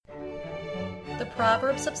The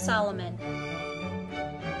Proverbs of Solomon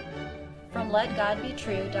from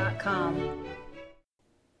LetGodBetrue.com.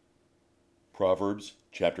 Proverbs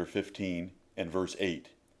chapter 15 and verse 8.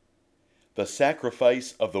 The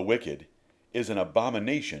sacrifice of the wicked is an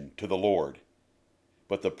abomination to the Lord,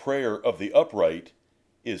 but the prayer of the upright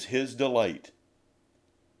is his delight.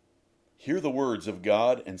 Hear the words of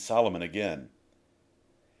God and Solomon again.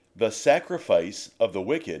 The sacrifice of the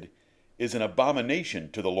wicked is an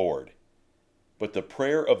abomination to the Lord, but the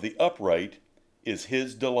prayer of the upright is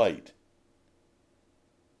his delight.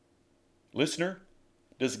 Listener,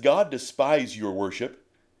 does God despise your worship,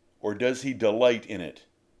 or does he delight in it?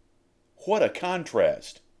 What a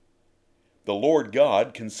contrast! The Lord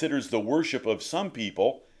God considers the worship of some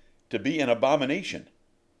people to be an abomination.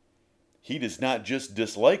 He does not just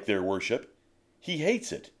dislike their worship, he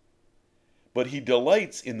hates it. But he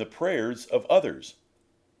delights in the prayers of others.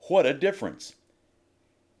 What a difference!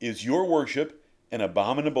 Is your worship an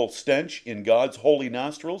abominable stench in God's holy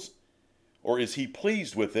nostrils, or is he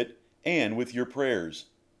pleased with it and with your prayers?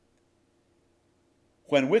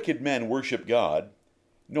 When wicked men worship God,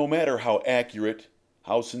 no matter how accurate,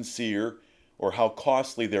 how sincere, or how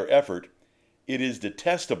costly their effort, it is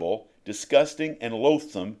detestable, disgusting, and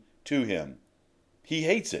loathsome to him. He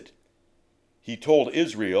hates it. He told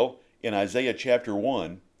Israel in Isaiah chapter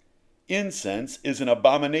 1, "Incense is an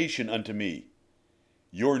abomination unto me.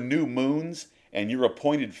 Your new moons and your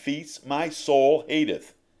appointed feasts my soul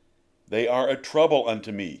hateth. They are a trouble unto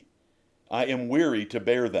me. I am weary to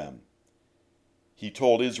bear them." He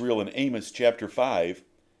told Israel in Amos chapter 5,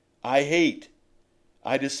 I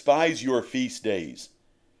despise your feast days,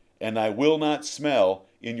 and I will not smell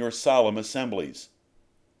in your solemn assemblies.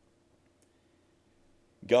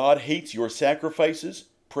 God hates your sacrifices,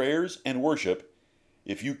 prayers, and worship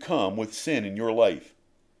if you come with sin in your life.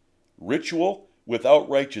 Ritual without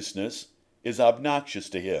righteousness is obnoxious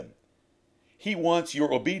to him. He wants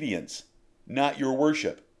your obedience, not your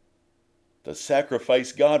worship. The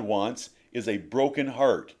sacrifice God wants is a broken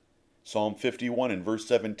heart. Psalm 51 and verse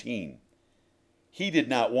 17. He did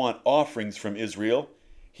not want offerings from Israel.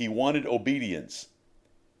 He wanted obedience.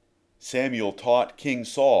 Samuel taught King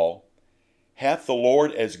Saul, "Hath the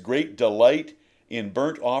Lord as great delight in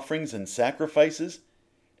burnt offerings and sacrifices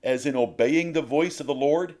as in obeying the voice of the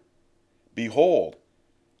Lord? Behold,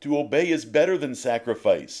 to obey is better than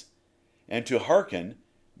sacrifice, and to hearken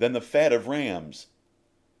than the fat of rams."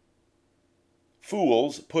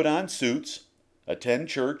 Fools put on suits, attend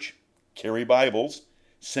church, carry Bibles,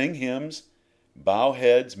 sing hymns, bow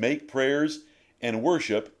heads, make prayers, and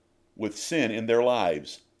worship with sin in their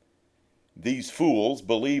lives. These fools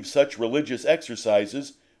believe such religious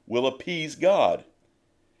exercises will appease God.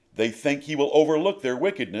 They think he will overlook their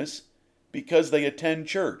wickedness because they attend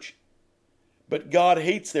church. But God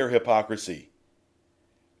hates their hypocrisy.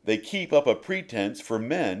 They keep up a pretense for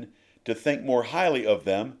men to think more highly of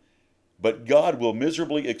them, but God will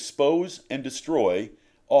miserably expose and destroy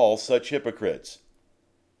all such hypocrites.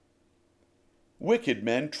 Wicked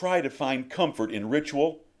men try to find comfort in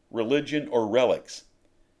ritual, religion, or relics.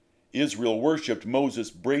 Israel worshipped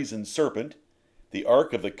Moses' brazen serpent, the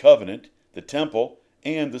Ark of the Covenant, the temple,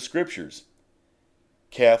 and the Scriptures.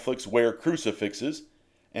 Catholics wear crucifixes,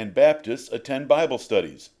 and Baptists attend Bible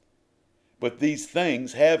studies. But these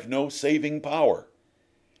things have no saving power.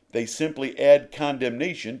 They simply add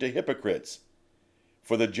condemnation to hypocrites,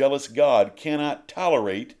 for the jealous God cannot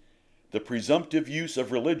tolerate the presumptive use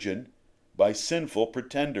of religion by sinful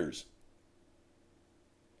pretenders.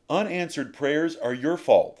 Unanswered prayers are your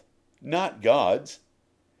fault, not God's.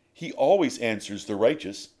 He always answers the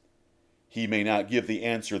righteous. He may not give the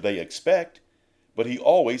answer they expect, but he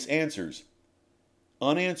always answers.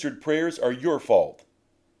 Unanswered prayers are your fault.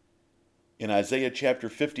 In Isaiah chapter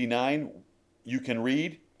 59, you can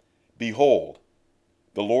read, "Behold,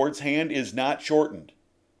 the Lord's hand is not shortened,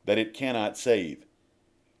 that it cannot save,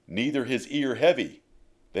 neither his ear heavy,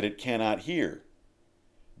 that it cannot hear.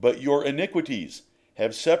 But your iniquities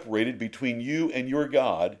have separated between you and your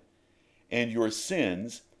God, and your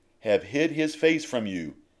sins have hid his face from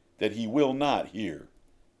you, that he will not hear."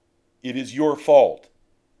 It is your fault.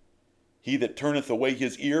 He that turneth away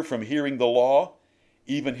his ear from hearing the law,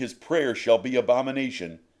 even his prayer shall be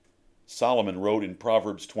abomination. Solomon wrote in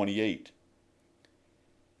Proverbs 28.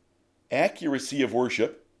 Accuracy of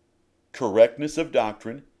worship, correctness of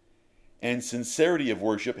doctrine, and sincerity of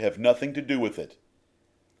worship have nothing to do with it.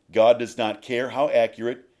 God does not care how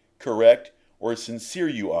accurate, correct, or sincere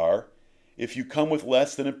you are if you come with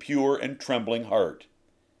less than a pure and trembling heart.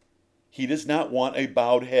 He does not want a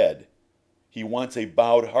bowed head. He wants a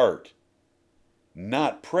bowed heart.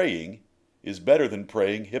 Not praying is better than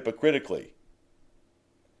praying hypocritically.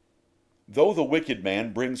 Though the wicked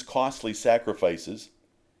man brings costly sacrifices,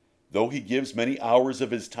 though he gives many hours of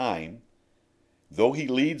his time, though he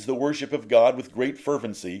leads the worship of God with great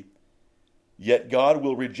fervency, yet God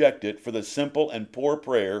will reject it for the simple and poor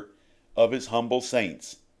prayer of his humble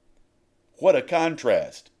saints. What a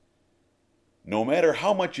contrast! No matter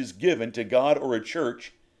how much is given to God or a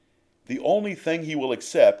church, the only thing he will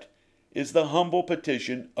accept is the humble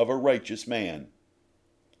petition of a righteous man.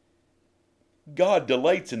 God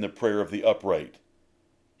delights in the prayer of the upright.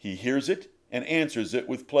 He hears it and answers it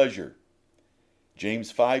with pleasure.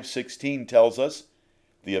 James 5:16 tells us,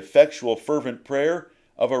 "The effectual fervent prayer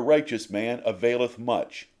of a righteous man availeth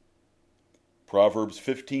much." Proverbs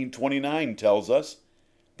 15:29 tells us,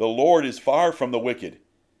 "The Lord is far from the wicked,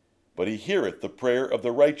 but he heareth the prayer of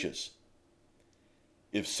the righteous."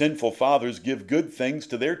 If sinful fathers give good things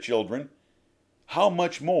to their children, how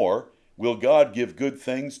much more will God give good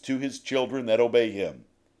things to his children that obey him?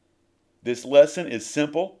 This lesson is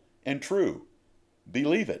simple and true.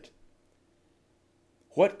 Believe it.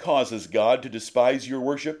 What causes God to despise your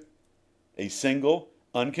worship? A single,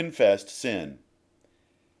 unconfessed sin.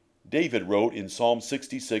 David wrote in Psalm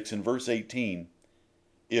 66 and verse 18,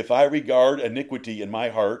 "If I regard iniquity in my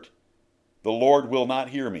heart, the Lord will not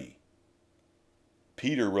hear me."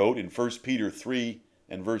 Peter wrote in 1 Peter 3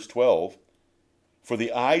 and verse 12, "For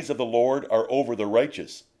the eyes of the Lord are over the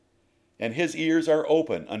righteous, and his ears are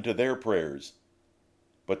open unto their prayers.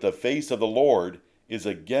 But the face of the Lord is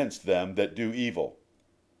against them that do evil."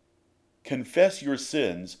 Confess your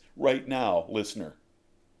sins right now, listener.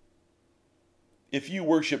 If you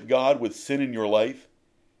worship God with sin in your life,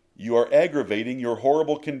 you are aggravating your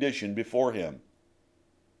horrible condition before him.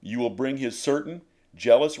 You will bring his certain,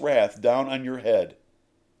 jealous wrath down on your head.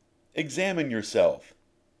 Examine yourself.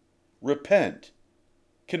 Repent.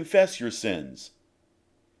 Confess your sins.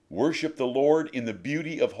 Worship the Lord in the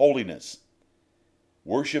beauty of holiness.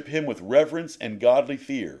 Worship him with reverence and godly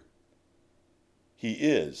fear. He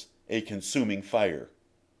is a consuming fire.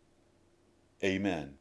 Amen.